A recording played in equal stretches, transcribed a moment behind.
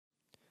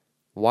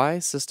Why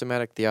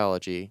Systematic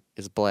Theology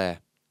is Blah,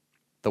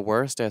 the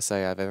worst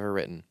essay I've ever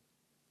written,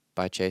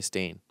 by Chase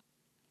Dean.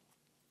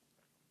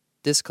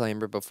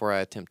 Disclaimer before I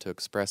attempt to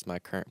express my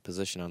current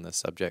position on this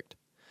subject.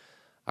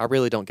 I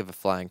really don't give a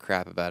flying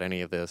crap about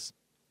any of this.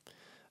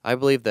 I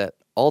believe that,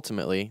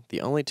 ultimately, the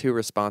only two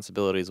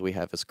responsibilities we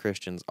have as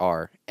Christians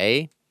are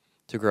A,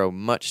 to grow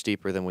much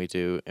deeper than we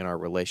do in our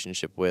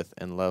relationship with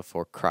and love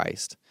for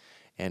Christ,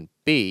 and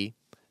B,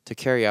 to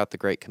carry out the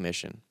Great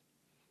Commission.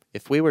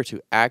 If we were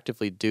to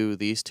actively do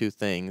these two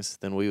things,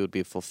 then we would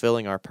be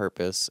fulfilling our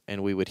purpose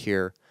and we would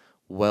hear,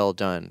 "Well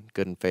done,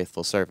 good and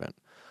faithful servant,"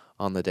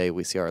 on the day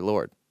we see our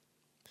Lord.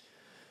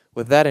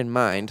 With that in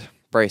mind,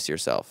 brace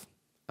yourself.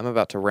 I'm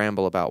about to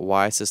ramble about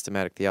why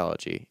systematic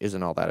theology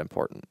isn't all that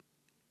important.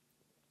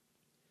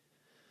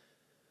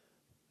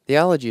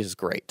 Theology is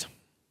great.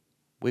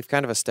 We've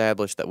kind of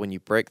established that when you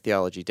break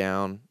theology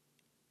down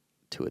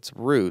to its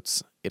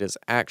roots, it is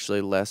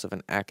actually less of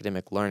an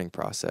academic learning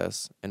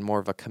process and more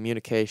of a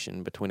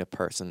communication between a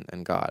person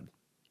and God.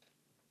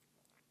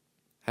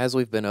 As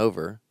we've been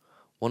over,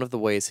 one of the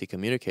ways he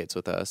communicates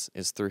with us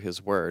is through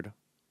his word,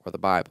 or the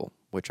Bible,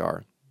 which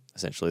are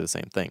essentially the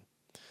same thing.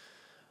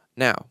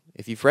 Now,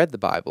 if you've read the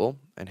Bible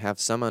and have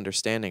some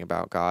understanding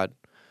about God,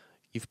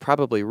 you've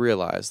probably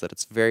realized that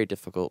it's very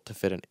difficult to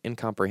fit an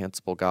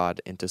incomprehensible God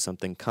into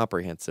something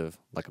comprehensive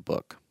like a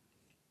book.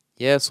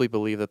 Yes, we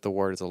believe that the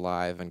Word is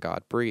alive and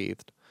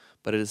God-breathed,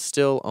 but it is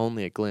still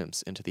only a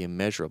glimpse into the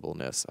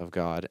immeasurableness of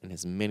God and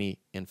his many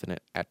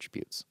infinite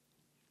attributes.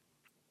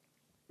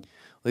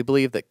 We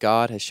believe that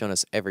God has shown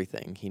us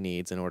everything he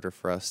needs in order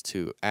for us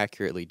to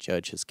accurately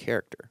judge his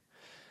character.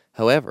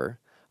 However,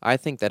 I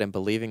think that in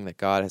believing that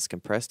God has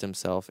compressed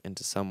himself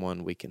into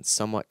someone we can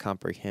somewhat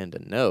comprehend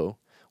and know,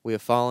 we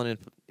have fallen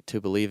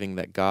into believing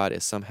that God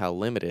is somehow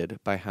limited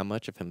by how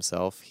much of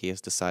himself he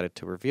has decided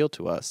to reveal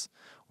to us,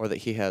 or that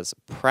he has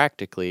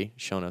practically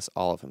shown us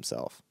all of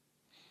himself.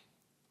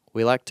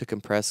 We like to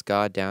compress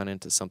God down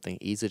into something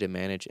easy to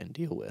manage and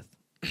deal with.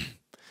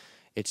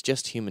 It's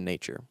just human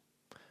nature.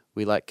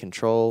 We like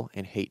control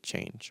and hate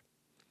change.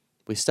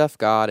 We stuff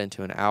God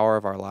into an hour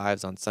of our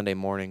lives on Sunday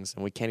mornings,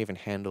 and we can't even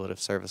handle it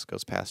if service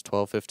goes past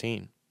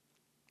 12:15.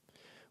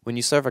 When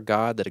you serve a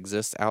God that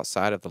exists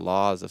outside of the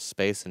laws of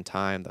space and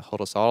time that hold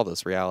us all to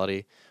this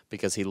reality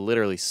because he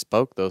literally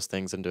spoke those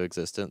things into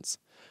existence,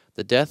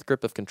 the death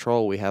grip of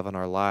control we have on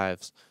our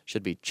lives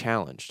should be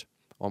challenged,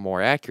 or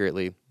more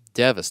accurately,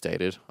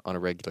 devastated on a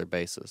regular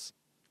basis.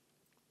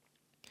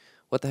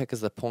 What the heck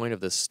is the point of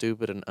this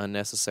stupid and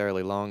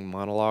unnecessarily long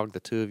monologue the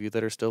two of you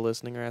that are still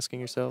listening are asking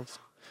yourselves?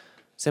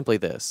 Simply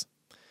this.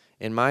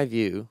 In my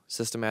view,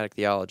 systematic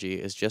theology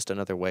is just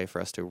another way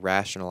for us to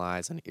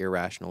rationalize an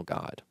irrational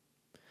God.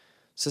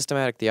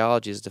 Systematic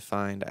theology is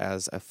defined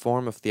as a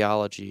form of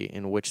theology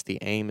in which the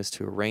aim is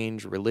to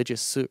arrange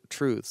religious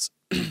truths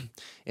in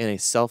a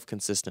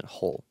self-consistent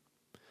whole.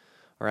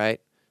 All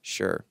right?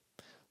 Sure.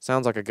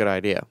 Sounds like a good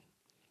idea.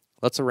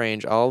 Let's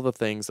arrange all the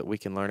things that we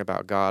can learn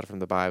about God from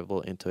the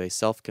Bible into a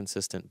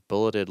self-consistent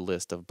bulleted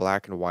list of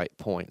black and white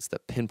points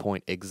that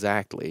pinpoint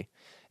exactly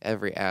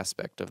every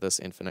aspect of this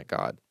infinite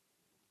God.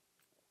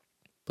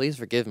 Please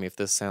forgive me if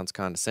this sounds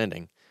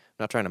condescending. I'm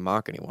not trying to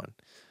mock anyone.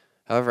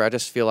 However, I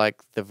just feel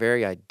like the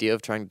very idea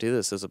of trying to do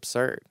this is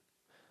absurd.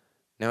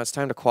 Now it's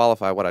time to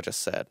qualify what I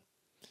just said.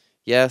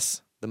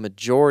 Yes, the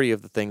majority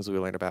of the things we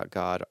learn about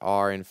God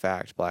are in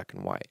fact black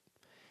and white.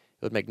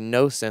 It would make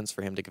no sense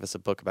for him to give us a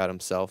book about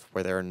himself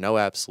where there are no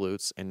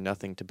absolutes and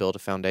nothing to build a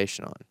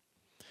foundation on.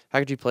 How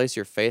could you place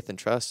your faith and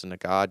trust in a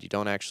God you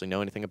don't actually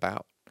know anything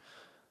about?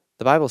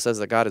 The Bible says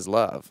that God is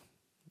love.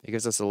 It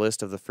gives us a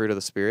list of the fruit of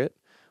the Spirit,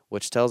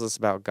 which tells us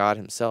about God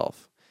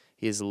himself.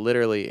 He is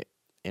literally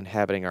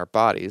inhabiting our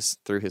bodies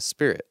through his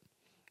Spirit.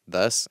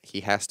 Thus, he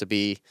has to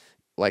be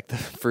like the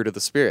fruit of the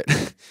Spirit.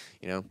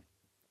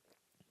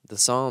 The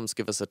Psalms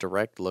give us a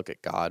direct look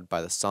at God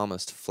by the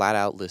psalmist flat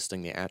out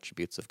listing the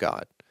attributes of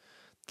God.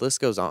 The list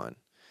goes on,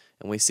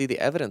 and we see the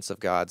evidence of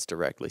God's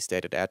directly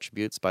stated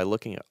attributes by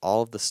looking at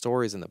all of the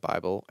stories in the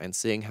Bible and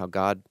seeing how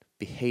God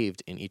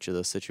behaved in each of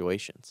those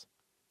situations.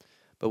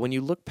 But when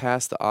you look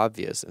past the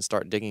obvious and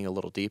start digging a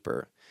little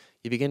deeper,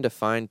 you begin to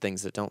find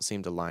things that don't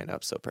seem to line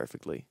up so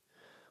perfectly.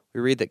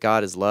 We read that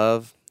God is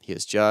love, he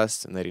is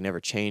just, and that he never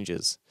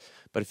changes.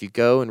 But if you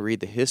go and read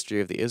the history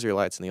of the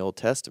Israelites in the Old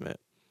Testament,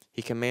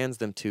 he commands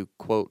them to,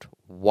 quote,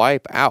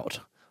 wipe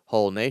out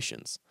whole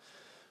nations,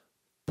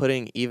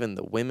 putting even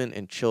the women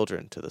and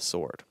children to the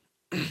sword.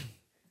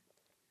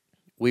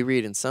 We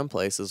read in some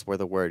places where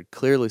the word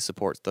clearly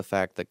supports the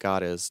fact that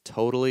God is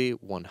totally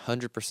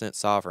 100%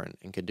 sovereign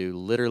and can do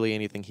literally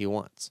anything he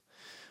wants.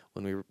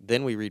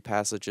 Then we read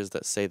passages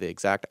that say the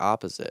exact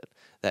opposite,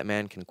 that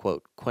man can,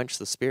 quote, quench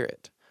the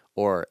spirit,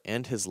 or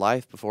end his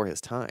life before his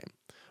time,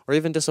 or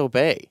even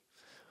disobey.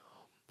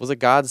 Was it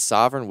God's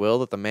sovereign will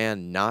that the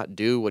man not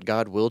do what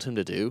God willed him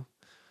to do?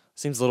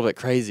 Seems a little bit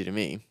crazy to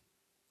me,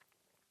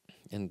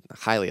 and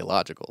highly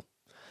illogical.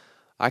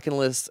 I can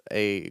list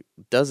a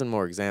dozen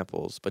more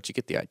examples, but you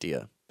get the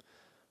idea.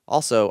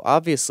 Also,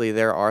 obviously,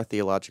 there are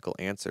theological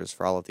answers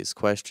for all of these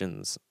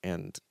questions,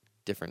 and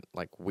different,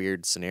 like,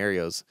 weird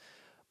scenarios,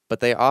 but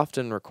they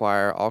often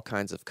require all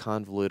kinds of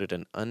convoluted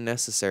and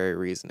unnecessary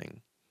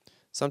reasoning.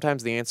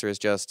 Sometimes the answer is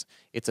just,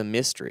 it's a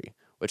mystery,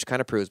 which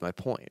kind of proves my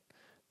point.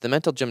 The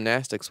mental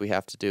gymnastics we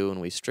have to do when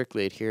we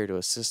strictly adhere to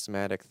a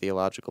systematic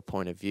theological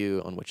point of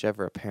view on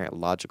whichever apparent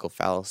logical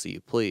fallacy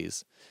you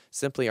please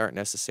simply aren't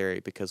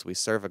necessary because we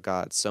serve a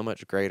God so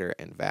much greater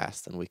and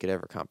vast than we could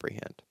ever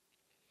comprehend.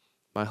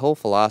 My whole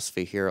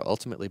philosophy here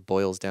ultimately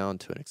boils down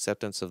to an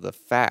acceptance of the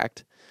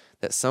fact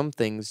that some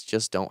things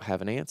just don't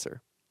have an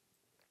answer.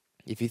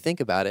 If you think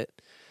about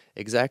it,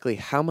 exactly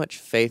how much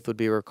faith would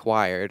be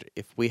required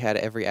if we had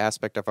every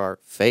aspect of our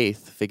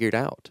faith figured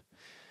out?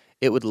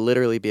 It would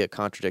literally be a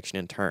contradiction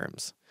in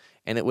terms,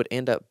 and it would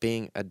end up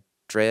being a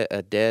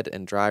dead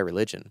and dry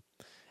religion.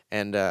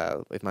 And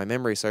if my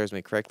memory serves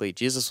me correctly,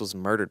 Jesus was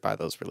murdered by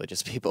those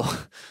religious people.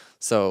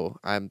 So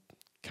I'm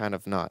kind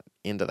of not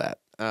into that.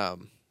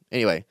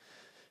 Anyway,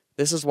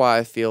 this is why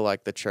I feel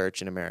like the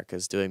church in America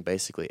is doing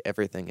basically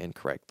everything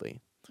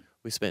incorrectly.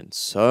 We spend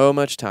so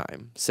much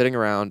time sitting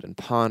around and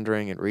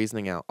pondering and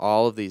reasoning out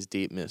all of these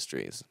deep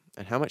mysteries.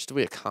 And how much do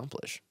we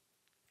accomplish?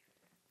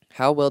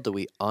 How well do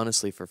we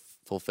honestly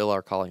fulfill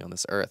our calling on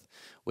this earth,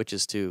 which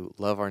is to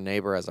love our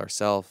neighbor as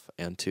ourselves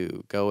and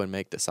to go and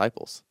make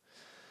disciples?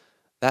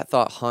 That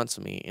thought haunts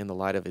me in the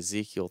light of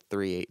Ezekiel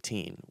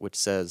 3:18, which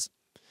says,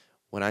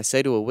 "When I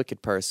say to a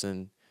wicked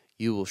person,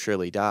 'You will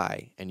surely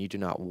die,' and you do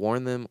not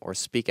warn them or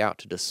speak out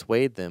to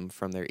dissuade them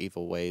from their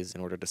evil ways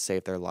in order to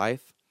save their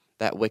life,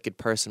 that wicked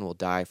person will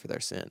die for their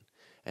sin,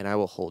 and I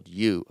will hold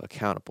you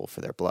accountable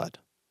for their blood."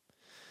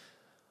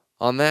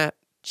 On that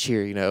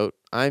cheery note,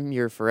 I'm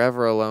your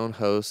forever alone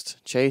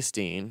host, Chase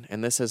Dean,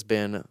 and this has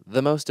been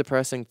the most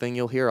depressing thing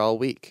you'll hear all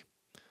week,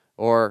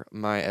 or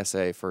my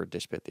essay for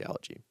Dish Pit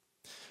Theology.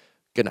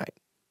 Good night.